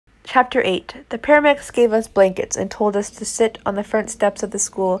Chapter 8. The paramedics gave us blankets and told us to sit on the front steps of the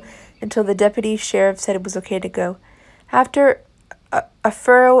school until the deputy sheriff said it was okay to go. After a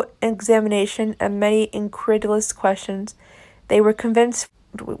thorough examination and many incredulous questions, they were convinced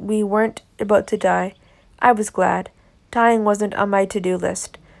we weren't about to die. I was glad. Dying wasn't on my to-do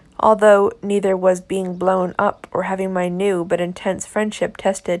list, although neither was being blown up or having my new but intense friendship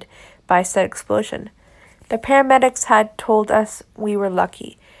tested by said explosion. The paramedics had told us we were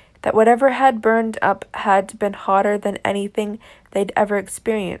lucky, that whatever had burned up had been hotter than anything they'd ever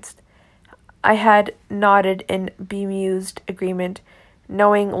experienced. I had nodded in bemused agreement,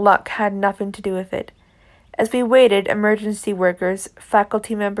 knowing luck had nothing to do with it. As we waited, emergency workers,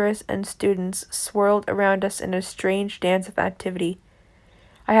 faculty members, and students swirled around us in a strange dance of activity.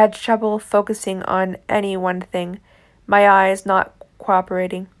 I had trouble focusing on any one thing, my eyes not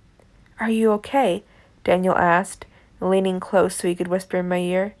cooperating. "Are you okay?" Daniel asked, leaning close so he could whisper in my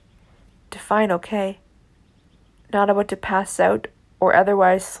ear. Define okay. Not about to pass out or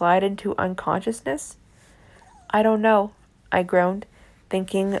otherwise slide into unconsciousness? "I don't know," I groaned,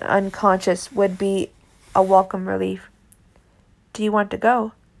 thinking unconscious would be a welcome relief. "Do you want to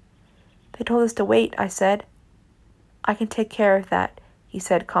go?" "They told us to wait," I said. "I can take care of that," he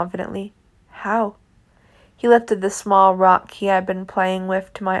said confidently. "How?" He lifted the small rock he had been playing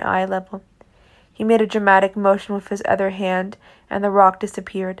with to my eye level. He made a dramatic motion with his other hand, and the rock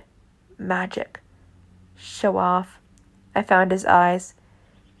disappeared. Magic. Show off. I found his eyes.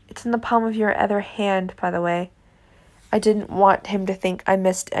 "It's in the palm of your other hand, by the way." I didn't want him to think I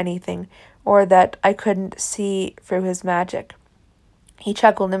missed anything, or that I couldn't see through his magic. He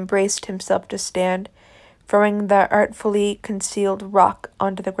chuckled and braced himself to stand, throwing the artfully concealed rock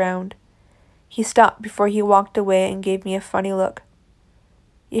onto the ground. He stopped before he walked away and gave me a funny look.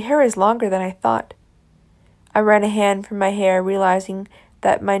 "Your hair is longer than I thought." I ran a hand through my hair, realizing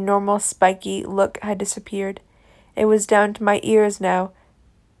that my normal spiky look had disappeared. It was down to my ears now,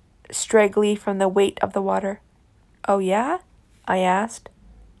 straggly from the weight of the water. "Oh yeah?" I asked.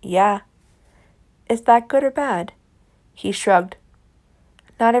 "Yeah." "Is that good or bad?" He shrugged.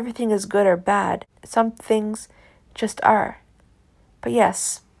 "Not everything is good or bad. Some things just are. But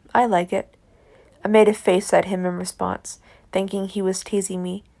yes, I like it." I made a face at him in response, thinking he was teasing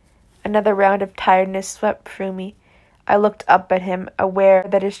me. Another round of tiredness swept through me. I looked up at him, aware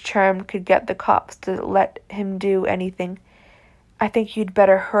that his charm could get the cops to let him do anything. "I think you'd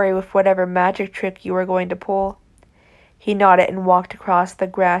better hurry with whatever magic trick you were going to pull." He nodded and walked across the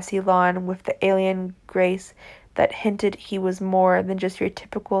grassy lawn with the alien grace that hinted he was more than just your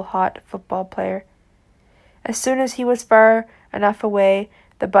typical hot football player. As soon as he was far enough away,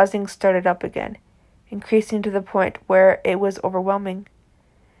 the buzzing started up again, increasing to the point where it was overwhelming.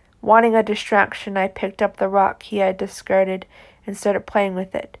 Wanting a distraction, I picked up the rock he had discarded and started playing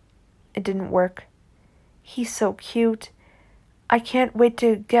with it. It didn't work. "He's so cute. I can't wait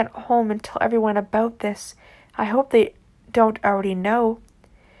to get home and tell everyone about this. I hope they don't already know.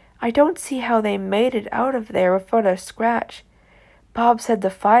 I don't see how they made it out of there without a scratch. Bob said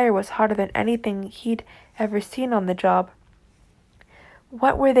the fire was hotter than anything he'd ever seen on the job.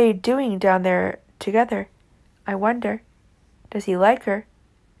 What were they doing down there together? I wonder. Does he like her?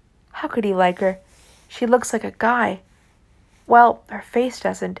 How could he like her? She looks like a guy. Well, her face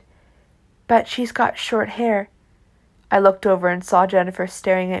doesn't. But she's got short hair." I looked over and saw Jennifer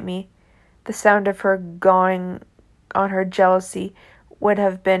staring at me. The sound of her gawing on her jealousy would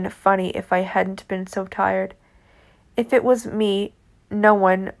have been funny if I hadn't been so tired. If it was me, no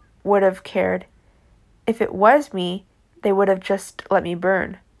one would have cared. If it was me, they would have just let me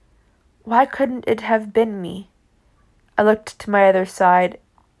burn. Why couldn't it have been me? I looked to my other side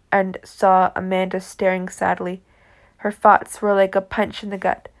and saw Amanda staring sadly. Her thoughts were like a punch in the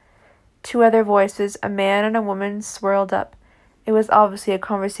gut. Two other voices, a man and a woman, swirled up. It was obviously a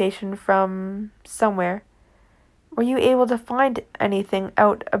conversation from somewhere. "Were you able to find anything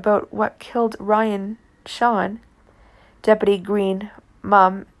out about what killed Ryan Sean?" Deputy Green,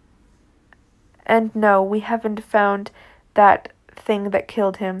 Mom. "And no, we haven't found that thing that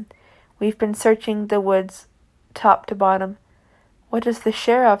killed him. We've been searching the woods top to bottom." "What does the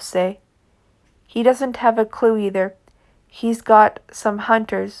sheriff say?" "He doesn't have a clue either. He's got some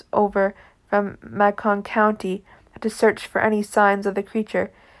hunters over from Macon County to search for any signs of the creature,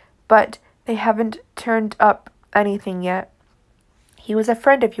 but they haven't turned up anything yet." "He was a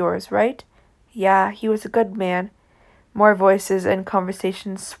friend of yours, right?" "Yeah, he was a good man." More voices and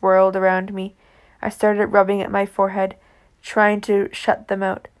conversations swirled around me. I started rubbing at my forehead, trying to shut them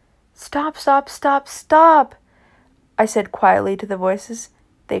out. "Stop, stop, stop, stop!" I said quietly to the voices.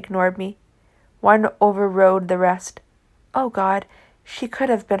 They ignored me. One overrode the rest. "Oh God, She could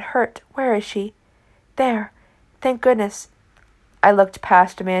have been hurt. Where is she? There. Thank goodness. I looked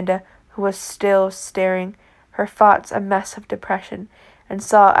past Amanda, who was still staring, her thoughts a mess of depression, and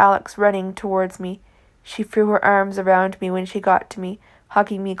saw Alex running towards me. She threw her arms around me when she got to me,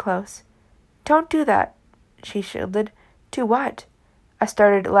 hugging me close. Don't do that, she shielded. Do what? I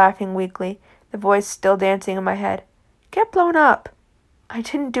started laughing weakly, the voice still dancing in my head. Get blown up. I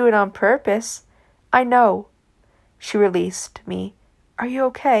didn't do it on purpose. I know. She released me. Are you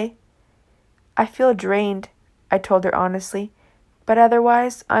okay? I feel drained, I told her honestly, but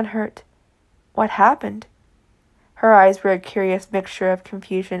otherwise unhurt. What happened? Her eyes were a curious mixture of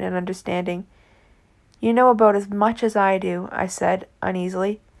confusion and understanding. You know about as much as I do, I said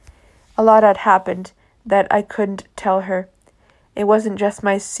uneasily. A lot had happened that I couldn't tell her. It wasn't just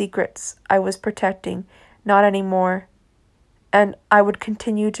my secrets I was protecting, not anymore. And I would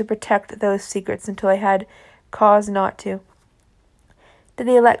continue to protect those secrets until I had cause not to. Did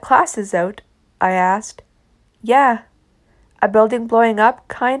they let classes out? I asked. Yeah. A building blowing up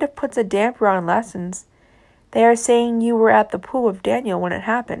kind of puts a damper on lessons. They are saying you were at the pool with Daniel when it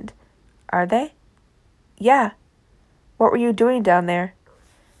happened. Are they? Yeah. What were you doing down there?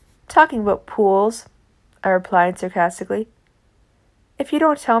 Talking about pools, I replied sarcastically. If you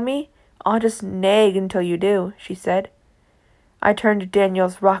don't tell me, I'll just nag until you do, she said. I turned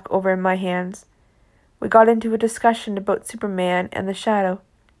Daniel's rock over in my hands. We got into a discussion about Superman and the Shadow.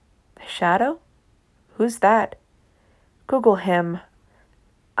 The Shadow? Who's that? Google him,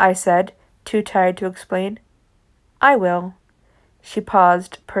 I said, too tired to explain. I will. She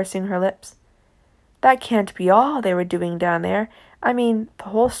paused, pursing her lips. That can't be all they were doing down there. I mean, the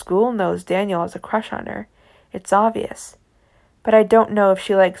whole school knows Daniel has a crush on her. It's obvious. But I don't know if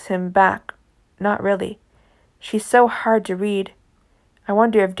she likes him back. Not really. She's so hard to read. I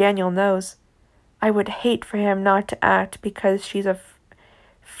wonder if Daniel knows. I would hate for him not to act because she's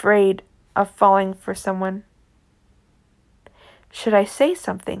afraid of falling for someone. Should I say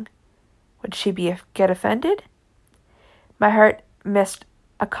something? Would she get offended? My heart missed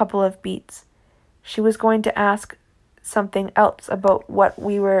a couple of beats. She was going to ask something else about what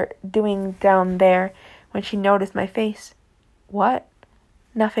we were doing down there when she noticed my face. What?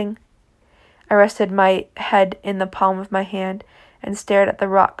 Nothing. I rested my head in the palm of my hand and stared at the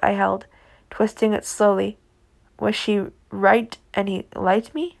rock I held, twisting it slowly. Was she right and he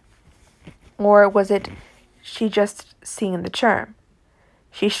liked me? Or was it she just seeing the charm?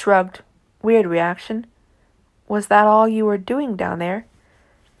 She shrugged. Weird reaction. Was that all you were doing down there?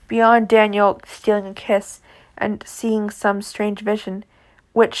 Beyond Daniel stealing a kiss and seeing some strange vision,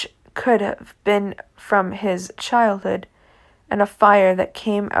 which could have been from his childhood, and a fire that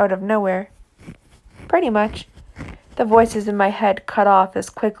came out of nowhere. Pretty much. The voices in my head cut off as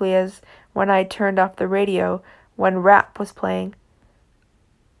quickly as when I turned off the radio when rap was playing.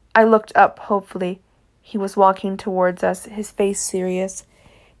 I looked up hopefully. He was walking towards us, his face serious,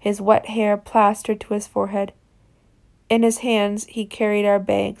 his wet hair plastered to his forehead. In his hands he carried our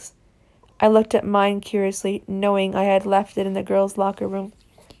bags. I looked at mine curiously, knowing I had left it in the girls' locker room.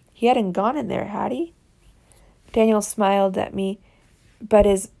 He hadn't gone in there, had he? Daniel smiled at me, but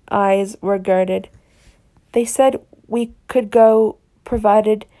his eyes were guarded. They said we could go,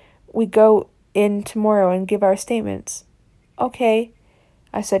 provided we go in tomorrow and give our statements. Okay,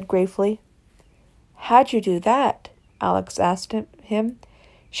 I said gratefully. How'd you do that? Alex asked him.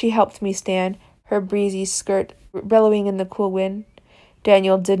 She helped me stand, her breezy skirt billowing in the cool wind.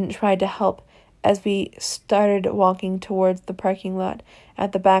 Daniel didn't try to help as we started walking towards the parking lot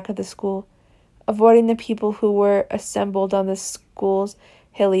at the back of the school, avoiding the people who were assembled on the school's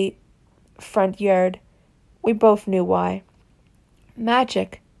hilly front yard. We both knew why.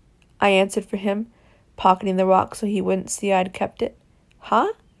 Magic, I answered for him, pocketing the rock so he wouldn't see I'd kept it.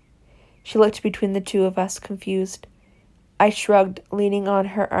 Huh? She looked between the two of us, confused. I shrugged, leaning on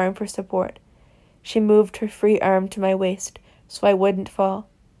her arm for support. She moved her free arm to my waist, so I wouldn't fall.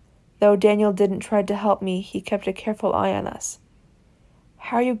 Though Daniel didn't try to help me, he kept a careful eye on us.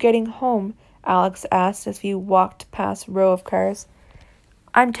 How are you getting home? Alex asked as we walked past a row of cars.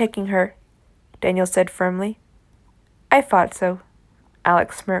 I'm taking her, Daniel said firmly. I thought so.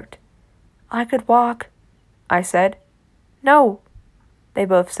 Alex smirked. I could walk, I said. No, they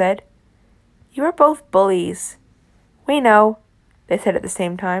both said. You are both bullies. We know, they said at the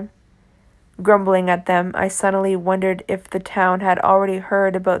same time. Grumbling at them, I suddenly wondered if the town had already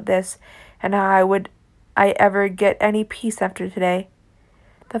heard about this and how would I ever get any peace after today.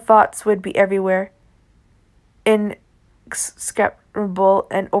 The thoughts would be everywhere, indescribable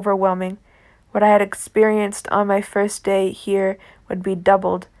and overwhelming. What I had experienced on my first day here would be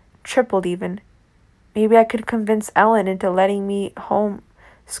doubled, tripled even. Maybe I could convince Ellen into letting me home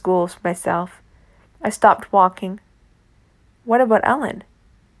school myself. I stopped walking. What about Ellen?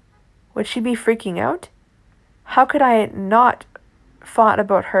 Would she be freaking out? How could I not thought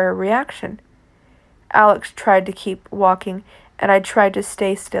about her reaction? Alex tried to keep walking, and I tried to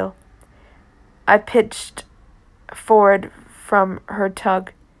stay still. I pitched forward from her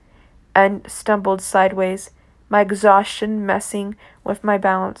tug and stumbled sideways, my exhaustion messing with my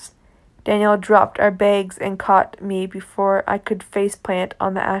balance. Daniel dropped our bags and caught me before I could faceplant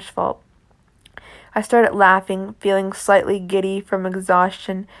on the asphalt. I started laughing, feeling slightly giddy from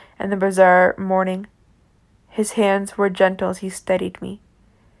exhaustion and the bizarre morning. His hands were gentle as he steadied me.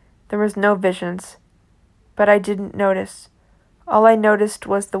 There was no visions, but I didn't notice. All I noticed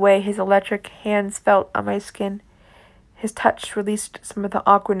was the way his electric hands felt on my skin. His touch released some of the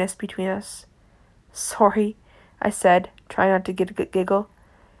awkwardness between us. "Sorry," I said, trying not to giggle.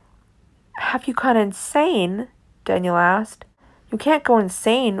 "Have you gone insane?" Daniel asked. "You can't go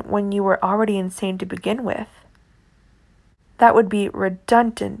insane when you were already insane to begin with." "That would be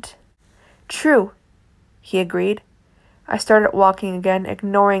redundant." "True," he agreed. I started walking again,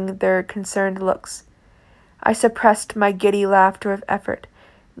 ignoring their concerned looks. I suppressed my giddy laughter with effort,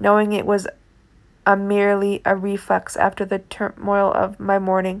 knowing it was merely a reflex after the turmoil of my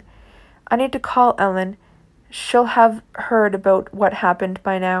morning. I need to call Ellen. She'll have heard about what happened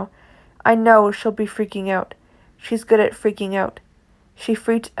by now. I know she'll be freaking out. She's good at freaking out. She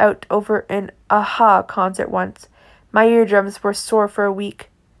freaked out over an Aha concert once. My eardrums were sore for a week.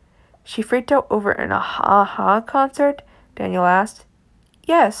 "She freaked out over an Aha concert?" Daniel asked.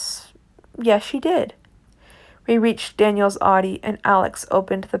 Yes, she did." We reached Daniel's Audi, and Alex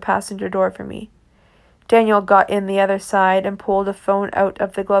opened the passenger door for me. Daniel got in the other side and pulled a phone out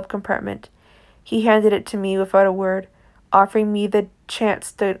of the glove compartment. He handed it to me without a word, offering me the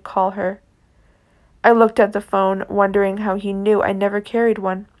chance to call her. I looked at the phone, wondering how he knew I never carried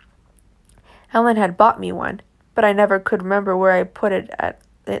one. Ellen had bought me one, but I never could remember where I put it at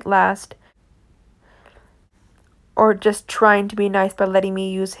it last, or just trying to be nice by letting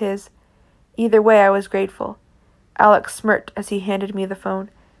me use his. Either way, I was grateful. Alex smirked as he handed me the phone.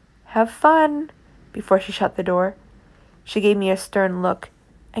 "Have fun," before she shut the door. She gave me a stern look.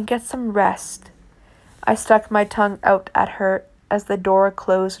 "And get some rest." I stuck my tongue out at her as the door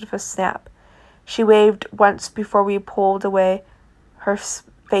closed with a snap. She waved once before we pulled away, her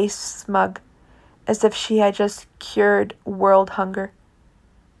face smug, as if she had just cured world hunger.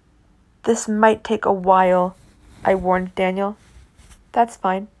 "This might take a while," I warned Daniel. "That's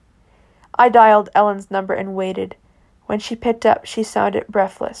fine." I dialed Ellen's number and waited. When she picked up, she sounded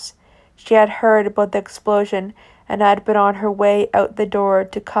breathless. She had heard about the explosion and had been on her way out the door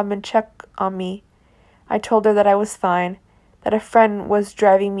to come and check on me. I told her that I was fine, that a friend was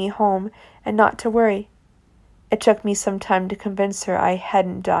driving me home, and not to worry. It took me some time to convince her I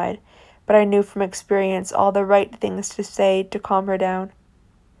hadn't died, but I knew from experience all the right things to say to calm her down.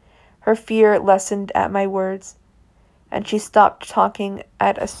 Her fear lessened at my words, and she stopped talking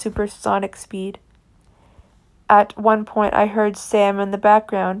at a supersonic speed. At one point I heard Sam in the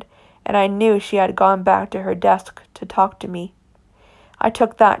background, and I knew she had gone back to her desk to talk to me. I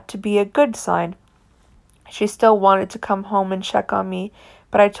took that to be a good sign. She still wanted to come home and check on me,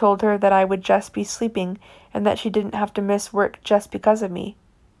 but I told her that I would just be sleeping and that she didn't have to miss work just because of me.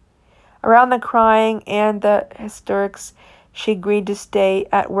 Around the crying and the hysterics, she agreed to stay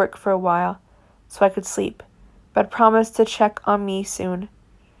at work for a while so I could sleep, but promised to check on me soon.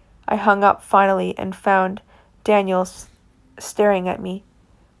 I hung up finally and found Daniel staring at me.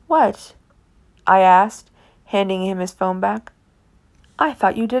 "What?" I asked, handing him his phone back. "I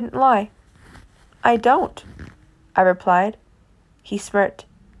thought you didn't lie." "I don't," I replied. He smirked.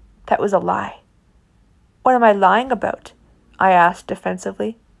 "That was a lie." "What am I lying about?" I asked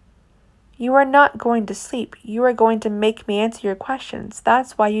defensively. "You are not going to sleep. You are going to make me answer your questions.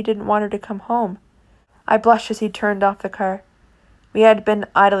 That's why you didn't want her to come home." I blushed as he turned off the car. We had been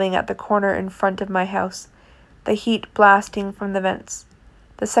idling at the corner in front of my house, the heat blasting from the vents.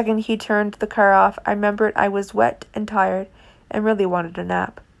 The second he turned the car off, I remembered I was wet and tired and really wanted a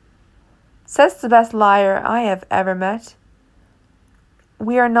nap. Says the best liar I have ever met.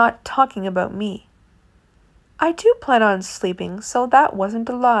 "We are not talking about me." "I do plan on sleeping, so that wasn't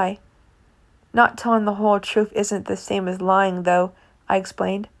a lie." "Not telling the whole truth isn't the same as lying, though," I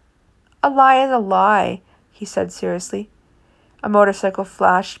explained. "A lie is a lie," he said seriously. A motorcycle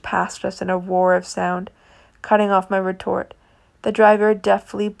flashed past us in a roar of sound, cutting off my retort. The driver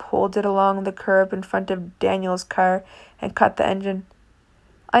deftly pulled it along the curb in front of Daniel's car and cut the engine.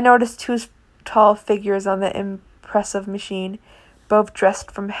 I noticed two tall figures on the impressive machine, both dressed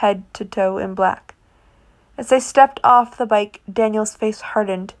from head to toe in black. As they stepped off the bike, Daniel's face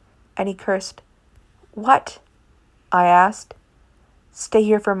hardened, and he cursed. "What?" I asked. "Stay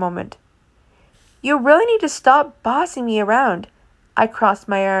here for a moment." "You really need to stop bossing me around." I crossed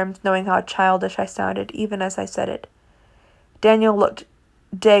my arms, knowing how childish I sounded, even as I said it. Daniel looked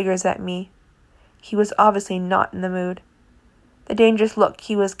daggers at me. He was obviously not in the mood. The dangerous look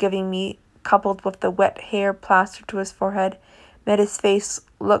he was giving me, coupled with the wet hair plastered to his forehead, made his face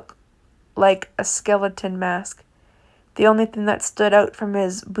look like a skeleton mask. The only thing that stood out from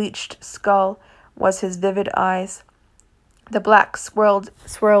his bleached skull was his vivid eyes. The black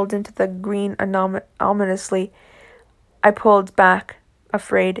swirled into the green ominously. I pulled back,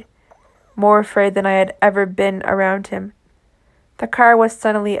 afraid, more afraid than I had ever been around him. The car was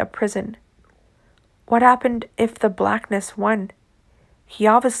suddenly a prison. What happened if the blackness won? He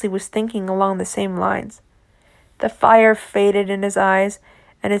obviously was thinking along the same lines. The fire faded in his eyes,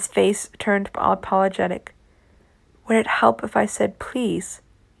 and his face turned apologetic. "Would it help if I said please?"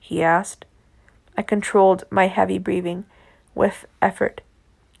 he asked. I controlled my heavy breathing with effort.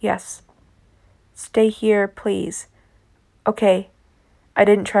 "Yes." "Stay here, please." "Okay." I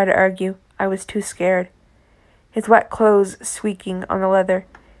didn't try to argue. I was too scared. His wet clothes squeaking on the leather.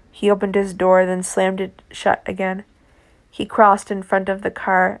 He opened his door, then slammed it shut again. He crossed in front of the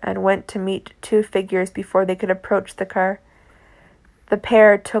car and went to meet two figures before they could approach the car. The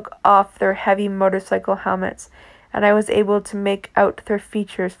pair took off their heavy motorcycle helmets, and I was able to make out their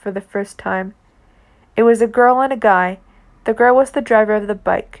features for the first time. It was a girl and a guy. The girl was the driver of the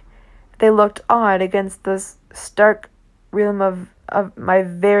bike. They looked odd against the stark realm of my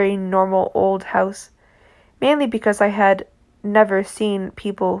very normal old house, mainly because I had never seen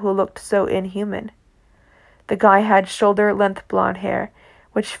people who looked so inhuman. The guy had shoulder-length blonde hair,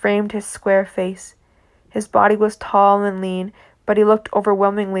 which framed his square face. His body was tall and lean, but he looked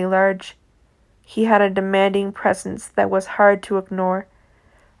overwhelmingly large. He had a demanding presence that was hard to ignore.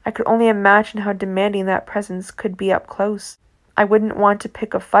 I could only imagine how demanding that presence could be up close. I wouldn't want to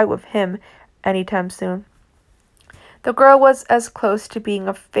pick a fight with him anytime soon. The girl was as close to being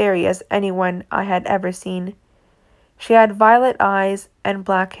a fairy as anyone I had ever seen. She had violet eyes and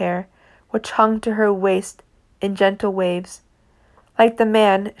black hair, which hung to her waist in gentle waves. Like the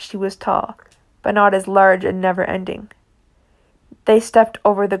man, she was tall, but not as large and never-ending. They stepped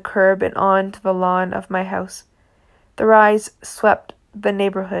over the curb and onto the lawn of my house. Their eyes swept the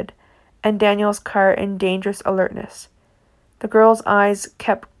neighborhood and Daniel's car in dangerous alertness. The girl's eyes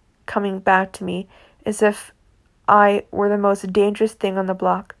kept coming back to me as if I were the most dangerous thing on the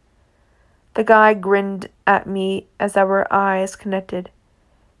block. The guy grinned at me as our eyes connected.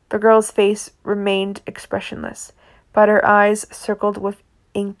 The girl's face remained expressionless, but her eyes circled with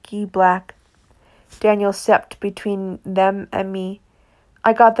inky black. Daniel stepped between them and me.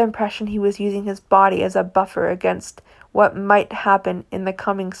 I got the impression he was using his body as a buffer against what might happen in the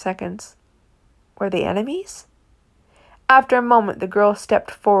coming seconds. Were they enemies? After a moment, the girl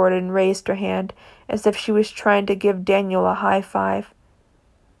stepped forward and raised her hand as if she was trying to give Daniel a high five.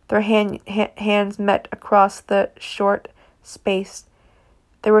 Their hands met across the short space.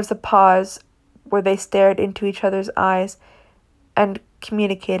 There was a pause where they stared into each other's eyes and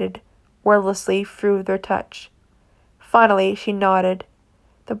communicated wordlessly through their touch. Finally, she nodded,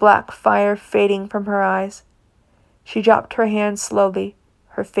 the black fire fading from her eyes. She dropped her hands slowly.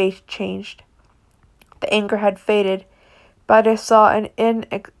 Her face changed. The anger had faded, but I saw an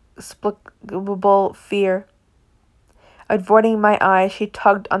inexplicable fear. Avoiding my eyes, she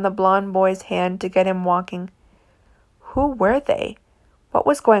tugged on the blond boy's hand to get him walking. Who were they? What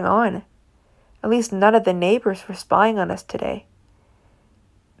was going on? At least none of the neighbors were spying on us today.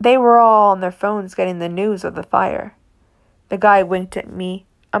 They were all on their phones getting the news of the fire. The guy winked at me,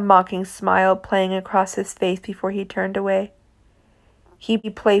 a mocking smile playing across his face before he turned away. He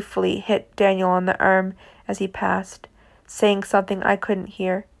playfully hit Daniel on the arm as he passed, saying something I couldn't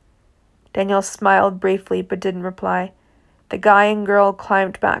hear. Daniel smiled briefly but didn't reply. The guy and girl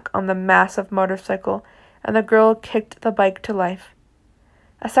climbed back on the massive motorcycle, and the girl kicked the bike to life.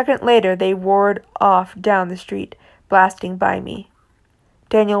 A second later, they roared off down the street, blasting by me.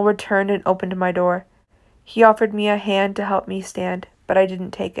 Daniel returned and opened my door. He offered me a hand to help me stand, but I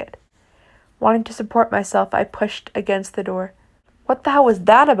didn't take it. Wanting to support myself, I pushed against the door. What the hell was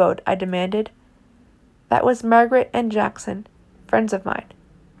that about? I demanded. That was Margaret and Jackson, friends of mine.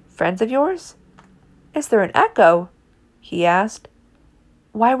 Friends of yours? Is there an echo? He asked.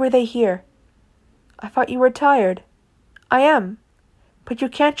 Why were they here? I thought you were tired. I am. But you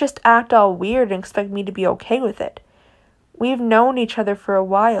can't just act all weird and expect me to be okay with it. We've known each other for a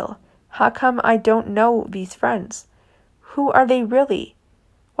while. How come I don't know these friends? Who are they really?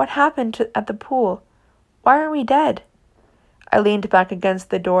 What happened at the pool? Why aren't we dead? I leaned back against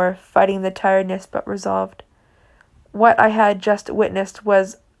the door, fighting the tiredness but resolved. What I had just witnessed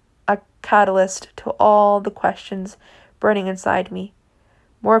was a catalyst to all the questions burning inside me.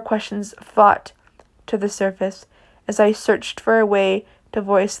 More questions fought to the surface as I searched for a way to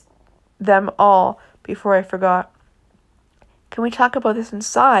voice them all before I forgot. Can we talk about this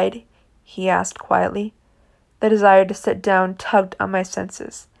inside? He asked quietly. The desire to sit down tugged on my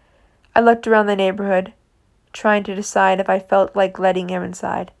senses. I looked around the neighborhood, trying to decide if I felt like letting him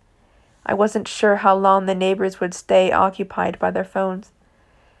inside. I wasn't sure how long the neighbors would stay occupied by their phones.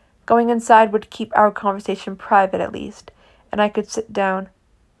 Going inside would keep our conversation private at least, and I could sit down.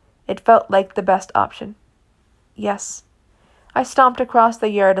 It felt like the best option. Yes. I stomped across the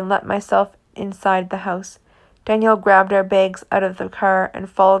yard and let myself inside the house. Daniel grabbed our bags out of the car and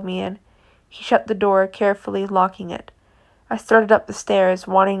followed me in. He shut the door, carefully locking it. I started up the stairs,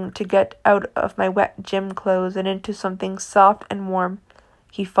 wanting to get out of my wet gym clothes and into something soft and warm.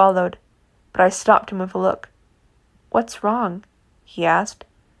 He followed, but I stopped him with a look. What's wrong? He asked.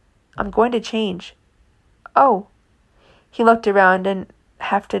 I'm going to change. Oh. He looked around and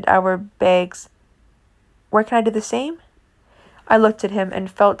hefted our bags. Where can I do the same? I looked at him and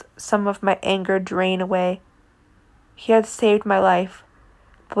felt some of my anger drain away. He had saved my life.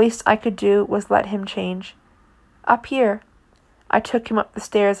 The least I could do was let him change. Up here. I took him up the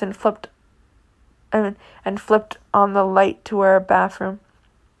stairs and flipped on the light to our bathroom.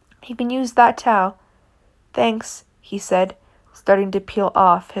 You can use that towel. Thanks, he said, starting to peel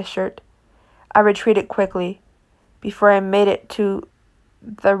off his shirt. I retreated quickly. Before I made it to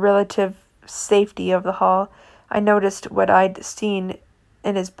the relative safety of the hall, I noticed what I'd seen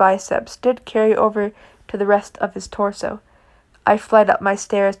in his biceps did carry over to the rest of his torso. I fled up my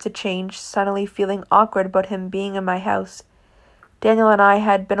stairs to change, suddenly feeling awkward about him being in my house. Daniel and I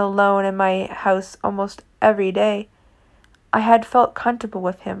had been alone in my house almost every day. I had felt comfortable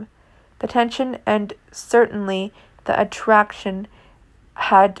with him. The tension and certainly the attraction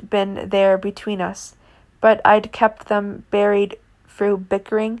had been there between us, but I'd kept them buried through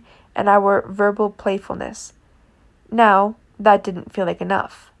bickering and our verbal playfulness. Now, that didn't feel like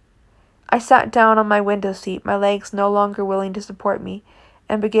enough. I sat down on my window seat, my legs no longer willing to support me,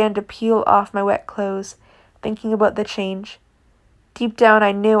 and began to peel off my wet clothes, thinking about the change. Deep down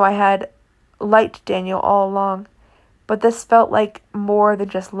I knew I had liked Daniel all along, but this felt like more than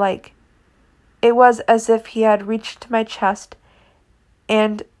just like. It was as if he had reached to my chest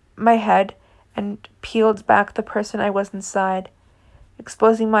and my head and peeled back the person I was inside,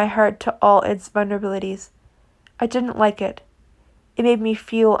 exposing my heart to all its vulnerabilities. I didn't like it. It made me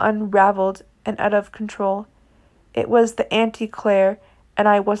feel unraveled and out of control. It was the anti-Claire, and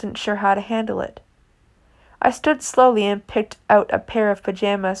I wasn't sure how to handle it. I stood slowly and picked out a pair of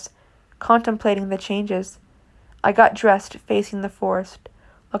pajamas, contemplating the changes. I got dressed, facing the forest,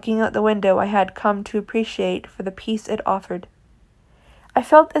 looking out the window I had come to appreciate for the peace it offered. I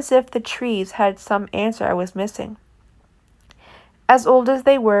felt as if the trees had some answer I was missing. As old as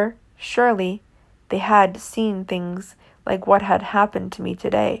they were, surely they had seen things like what had happened to me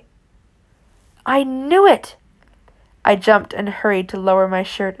today. I knew it! I jumped and hurried to lower my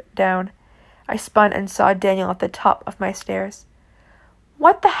shirt down. I spun and saw Daniel at the top of my stairs.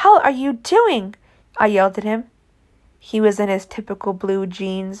 What the hell are you doing? I yelled at him. He was in his typical blue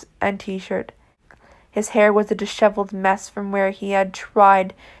jeans and t-shirt. His hair was a disheveled mess from where he had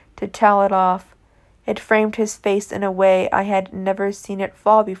tried to towel it off. It framed his face in a way I had never seen it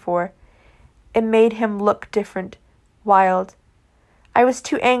fall before. It made him look different, wild. I was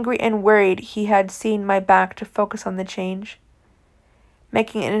too angry and worried he had seen my back to focus on the change.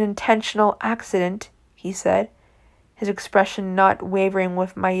 Making an intentional accident, he said, his expression not wavering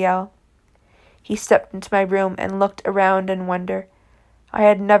with my yell. He stepped into my room and looked around in wonder. I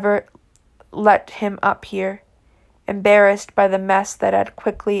had never let him up here. Embarrassed by the mess that had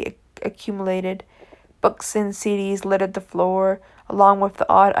quickly accumulated, books and CDs littered the floor, along with the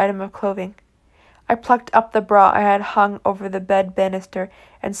odd item of clothing. I plucked up the bra I had hung over the bed banister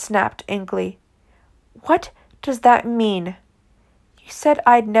and snapped angrily. What does that mean? You said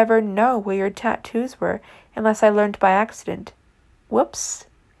I'd never know where your tattoos were unless I learned by accident. Whoops.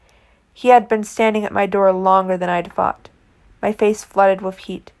 He had been standing at my door longer than I'd thought, my face flooded with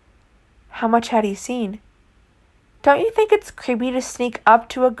heat. How much had he seen? Don't you think it's creepy to sneak up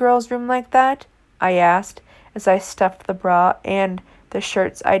to a girl's room like that? I asked as I stuffed the bra and the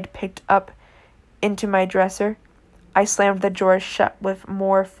shirts I'd picked up into my dresser. I slammed the drawers shut with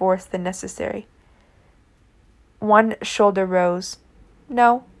more force than necessary. One shoulder rose.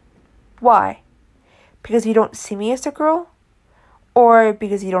 No. Why? Because you don't see me as a girl? Or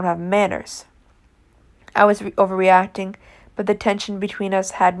because you don't have manners? I was overreacting, but the tension between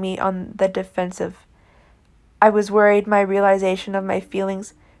us had me on the defensive. I was worried my realization of my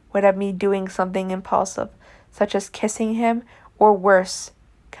feelings would have me doing something impulsive, such as kissing him, or worse,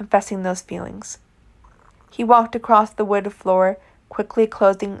 confessing those feelings. He walked across the wood floor, quickly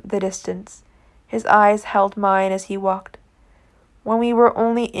closing the distance. His eyes held mine as he walked. When we were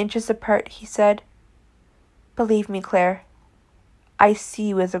only inches apart, he said, "Believe me, Claire, I see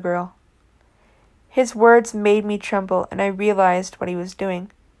you as a girl." His words made me tremble, and I realized what he was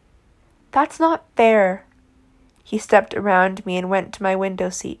doing. "That's not fair." He stepped around me and went to my window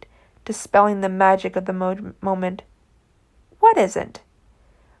seat, dispelling the magic of the moment. "What isn't?"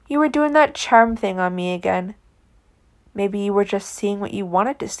 "You were doing that charm thing on me again." "Maybe you were just seeing what you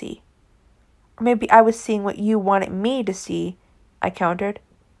wanted to see." "Or maybe I was seeing what you wanted me to see," I countered.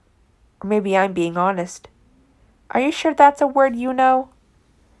 "Or maybe I'm being honest." "Are you sure that's a word you know?"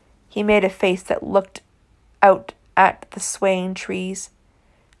 He made a face that looked out at the swaying trees.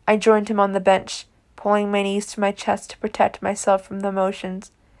 I joined him on the bench, pulling my knees to my chest to protect myself from the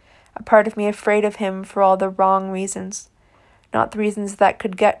emotions, a part of me afraid of him for all the wrong reasons, not the reasons that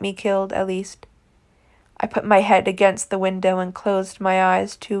could get me killed, at least. I put my head against the window and closed my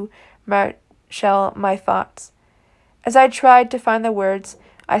eyes to marshal my thoughts. As I tried to find the words,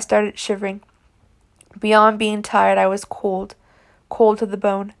 I started shivering. Beyond being tired, I was cold to the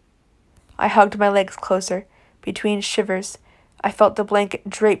bone. I hugged my legs closer. Between shivers, I felt the blanket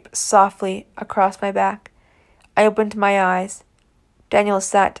drape softly across my back. I opened my eyes. Daniel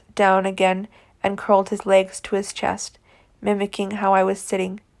sat down again and curled his legs to his chest, mimicking how I was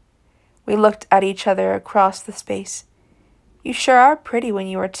sitting. We looked at each other across the space. "You sure are pretty when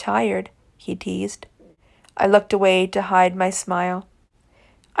you are tired," he teased. I looked away to hide my smile.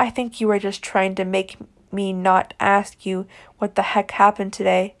 "I think you were just trying to make me not ask you what the heck happened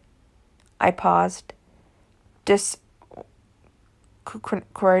today." I paused. Discorded.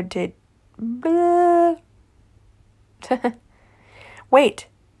 "Wait,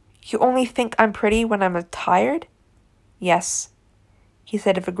 you only think I'm pretty when I'm tired?" "Yes," he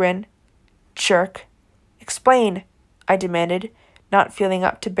said with a grin. "Jerk. Explain," I demanded, not feeling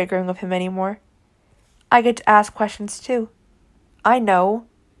up to bickering with him anymore. "I get to ask questions too." "I know,"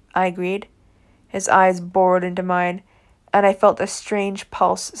 I agreed. His eyes bored into mine, and I felt a strange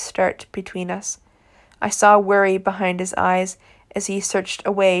pulse start between us. I saw worry behind his eyes as he searched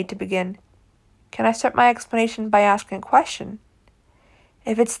a way to begin. "Can I start my explanation by asking a question?"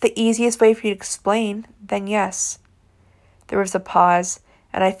 "If it's the easiest way for you to explain, then yes." There was a pause,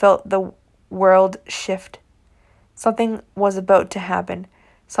 and I felt the world shift. Something was about to happen,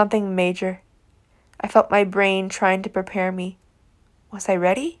 something major. I felt my brain trying to prepare me. Was I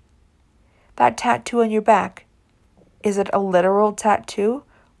ready? "That tattoo on your back, is it a literal tattoo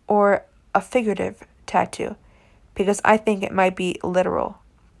or a figurative tattoo? Because I think it might be literal."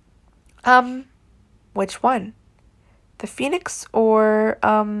 Which one? The phoenix or,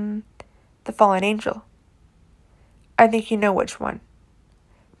 the fallen angel?" "I think you know which one."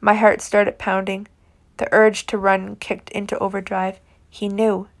 My heart started pounding. The urge to run kicked into overdrive. He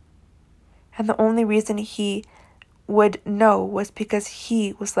knew. And the only reason he would know was because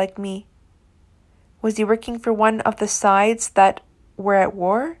he was like me. Was he working for one of the sides that were at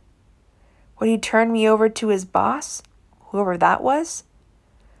war? Would he turn me over to his boss, whoever that was?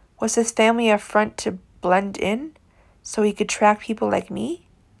 Was his family a front to blend in, so he could track people like me?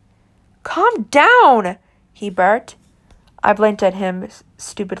 "Calm down," he barked. I blinked at him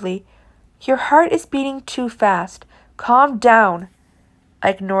stupidly. "Your heart is beating too fast. Calm down." I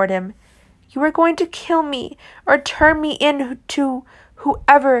ignored him. "You are going to kill me or turn me in to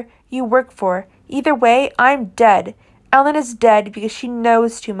whoever you work for. Either way, I'm dead. Ellen is dead because she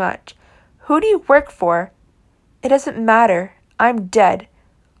knows too much. Who do you work for?" "It doesn't matter. I'm dead.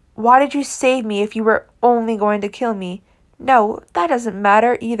 Why did you save me if you were only going to kill me?" "No, that doesn't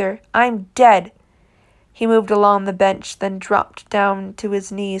matter either. I'm dead." He moved along the bench, then dropped down to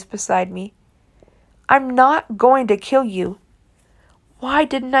his knees beside me. "I'm not going to kill you." "Why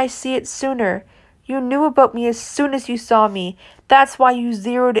didn't I see it sooner? You knew about me as soon as you saw me. That's why you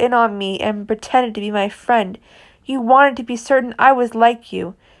zeroed in on me and pretended to be my friend. You wanted to be certain I was like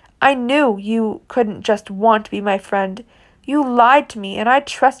you. I knew you couldn't just want to be my friend. You lied to me, and I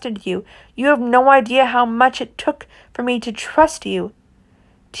trusted you. You have no idea how much it took for me to trust you."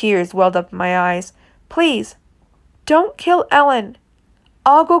 Tears welled up in my eyes. "Please, don't kill Ellen.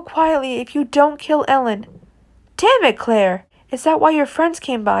 I'll go quietly if you don't kill Ellen." "Damn it, Claire! Is that why your friends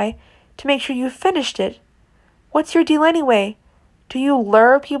came by? To make sure you finished it? What's your deal anyway? Do you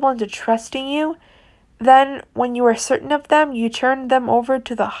lure people into trusting you? Then, when you are certain of them, you turn them over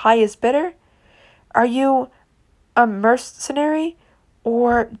to the highest bidder? Are you a mercenary?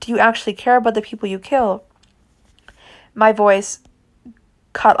 Or do you actually care about the people you kill?" My voice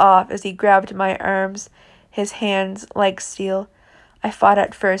cut off as he grabbed my arms, his hands like steel. I fought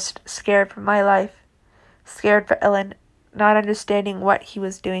at first, scared for my life, scared for Ellen, not understanding what he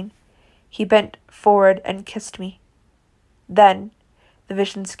was doing. He bent forward and kissed me. Then the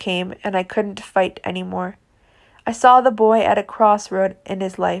visions came, and I couldn't fight anymore. I saw the boy at a crossroad in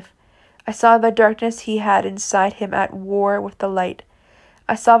his life. I saw the darkness he had inside him at war with the light.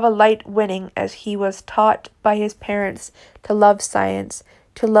 I saw the light winning as he was taught by his parents to love science,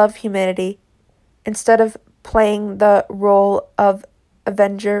 to love humanity, instead of playing the role of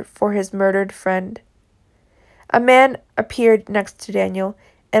avenger for his murdered friend. A man appeared next to Daniel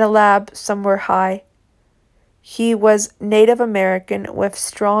in a lab somewhere high. He was Native American with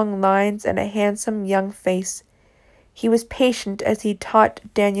strong lines and a handsome young face. He was patient as he taught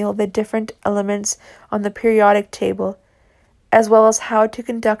Daniel the different elements on the periodic table, as well as how to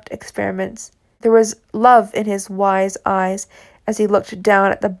conduct experiments. There was love in his wise eyes as he looked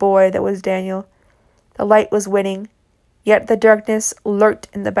down at the boy that was Daniel. The light was winning, yet the darkness lurked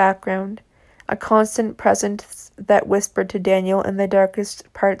in the background, a constant presence that whispered to Daniel in the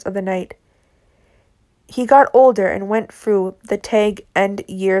darkest parts of the night. He got older and went through the tag-end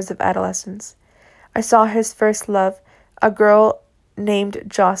years of adolescence. I saw his first love, a girl named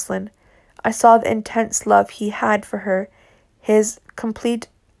Jocelyn. I saw the intense love he had for her, his complete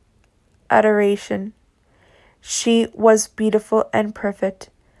adoration. She was beautiful and perfect,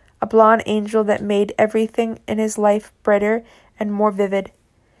 a blonde angel that made everything in his life brighter and more vivid.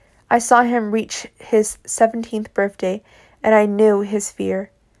 I saw him reach his 17th birthday, and I knew his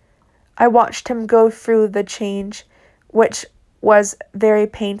fear. I watched him go through the change, which was very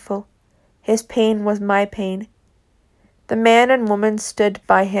painful. His pain was my pain. The man and woman stood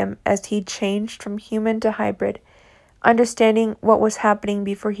by him as he changed from human to hybrid, understanding what was happening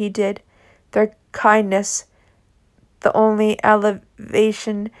before he did, their kindness, the only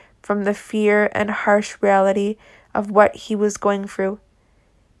elevation from the fear and harsh reality of what he was going through.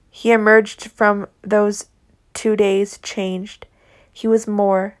 He emerged from those 2 days changed. He was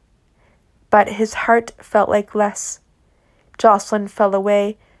more, but his heart felt like less. Jocelyn fell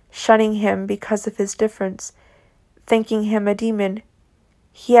away, shunning him because of his difference, thinking him a demon.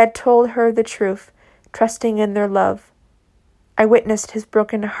 He had told her the truth, trusting in their love. I witnessed his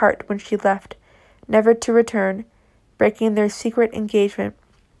broken heart when she left, never to return, breaking their secret engagement.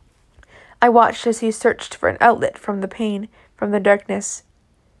 I watched as he searched for an outlet from the pain, from the darkness.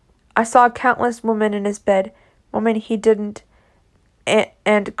 I saw countless women in his bed, women he didn't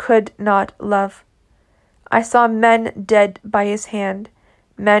and could not love. I saw men dead by his hand,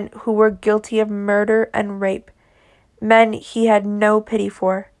 men who were guilty of murder and rape, men he had no pity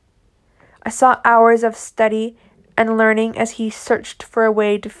for. I saw hours of study and learning as he searched for a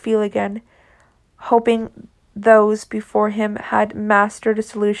way to feel again, hoping those before him had mastered a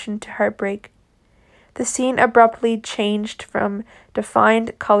solution to heartbreak. The scene abruptly changed from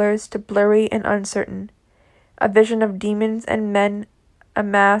defined colors to blurry and uncertain, a vision of demons and men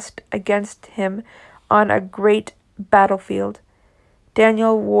amassed against him on a great battlefield.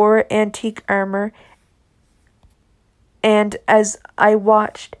 Daniel wore antique armor, and as I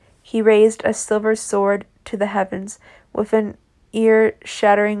watched, he raised a silver sword to the heavens with an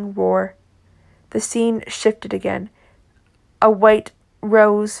ear-shattering roar. The scene shifted again. A white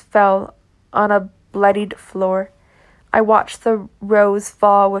rose fell on a bloodied floor. I watched the rose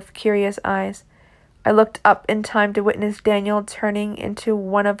fall with curious eyes. I looked up in time to witness Daniel turning into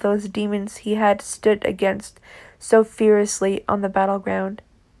one of those demons he had stood against so fiercely on the battleground.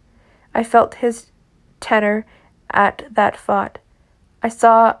 I felt his tenor at that thought. I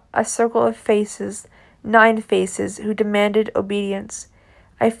saw a circle of faces, 9 faces who demanded obedience.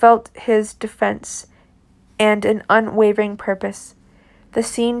 I felt his defense and an unwavering purpose. The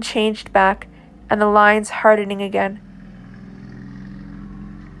scene changed back, and the lines hardening again.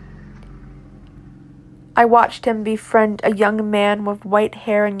 I watched him befriend a young man with white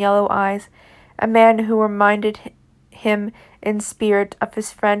hair and yellow eyes, a man who reminded him in spirit of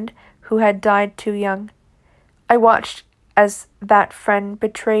his friend who had died too young. I watched as that friend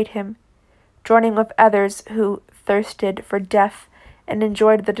betrayed him, joining with others who thirsted for death and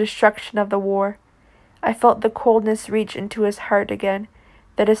enjoyed the destruction of the war. I felt the coldness reach into his heart again,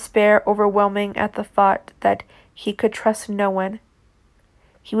 the despair overwhelming at the thought that he could trust no one.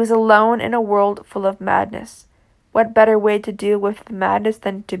 He was alone in a world full of madness. What better way to deal with the madness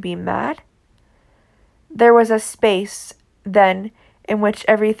than to be mad? There was a space, then, in which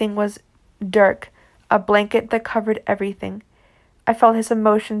everything was dark, a blanket that covered everything. I felt his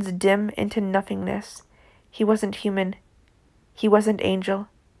emotions dim into nothingness. He wasn't human. He wasn't angel.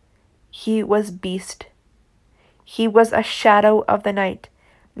 He was beast. He was a shadow of the night.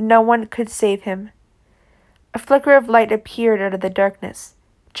 No one could save him. A flicker of light appeared out of the darkness.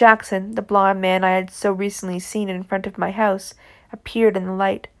 Jackson, the blond man I had so recently seen in front of my house, appeared in the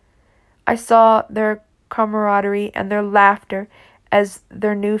light. I saw their camaraderie and their laughter as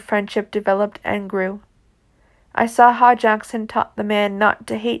their new friendship developed and grew. I saw how Jackson taught the man not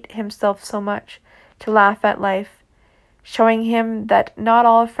to hate himself so much, to laugh at life, showing him that not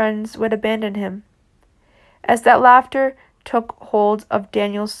all friends would abandon him. As that laughter took hold of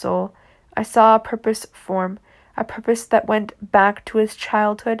Daniel's soul, I saw a purpose form, a purpose that went back to his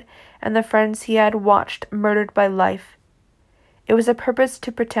childhood and the friends he had watched murdered by life. It was a purpose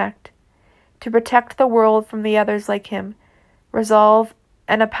to protect the world from the others like him. Resolve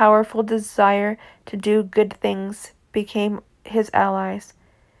and a powerful desire to do good things became his allies.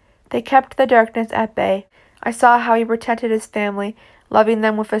 They kept the darkness at bay. I saw how he protected his family, loving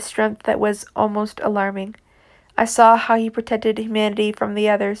them with a strength that was almost alarming. I saw how he protected humanity from the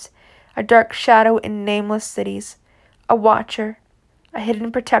others, a dark shadow in nameless cities, a watcher, a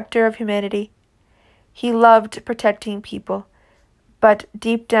hidden protector of humanity. He loved protecting people, but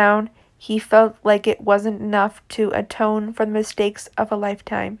deep down he felt like it wasn't enough to atone for the mistakes of a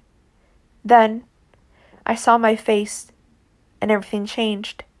lifetime. Then I saw my face, and everything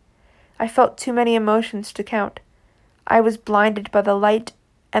changed. I felt too many emotions to count. I was blinded by the light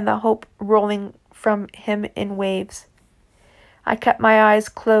and the hope rolling from him in waves. I kept my eyes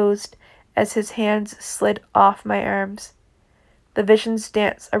closed as his hands slid off my arms. The visions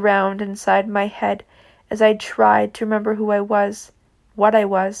danced around inside my head as I tried to remember who I was, what I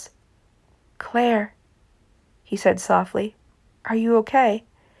was. "Claire," he said softly, "are you okay?"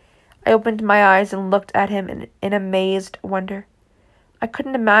 I opened my eyes and looked at him in amazed wonder. I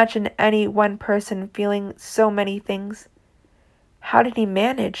couldn't imagine any one person feeling so many things. How did he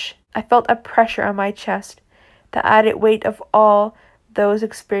manage? I felt a pressure on my chest, the added weight of all those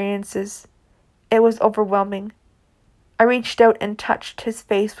experiences. It was overwhelming. I reached out and touched his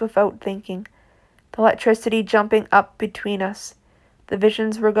face without thinking, the electricity jumping up between us. The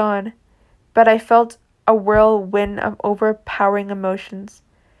visions were gone, but I felt a whirlwind of overpowering emotions.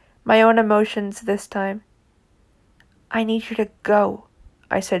 My own emotions this time. "I need you to go,"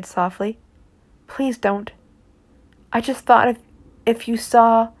 I said softly. "Please don't. I just thought if you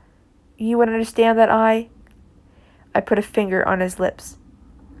saw, you would understand that I put a finger on his lips.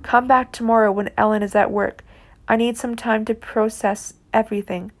 "Come back tomorrow when Ellen is at work. I need some time to process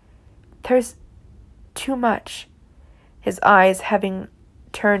everything. There's too much." His eyes, having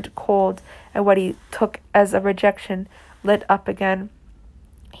turned cold at what he took as a rejection, lit up again.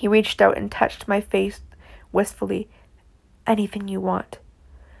 He reached out and touched my face wistfully. "Anything you want."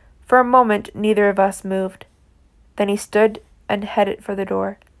 For a moment, neither of us moved. Then he stood and headed for the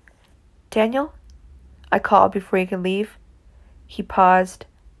door. "Daniel?" I called before he could leave. He paused,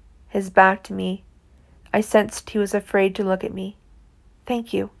 his back to me. I sensed he was afraid to look at me.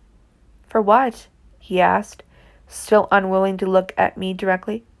 "Thank you." "For what?" he asked, still unwilling to look at me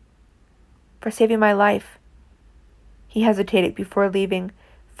directly. "For saving my life." He hesitated before leaving,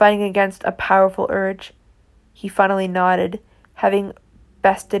 fighting against a powerful urge. He finally nodded, having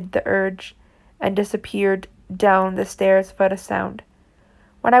bested the urge, and disappeared down the stairs without a sound.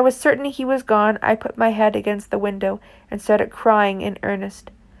 When I was certain he was gone, I put my head against the window and started crying in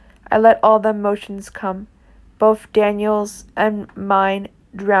earnest. I let all the emotions come, both Daniel's and mine,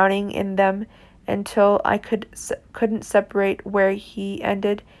 drowning in them until I couldn't separate where he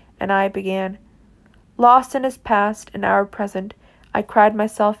ended and I began. Lost in his past and our present, I cried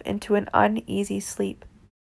myself into an uneasy sleep.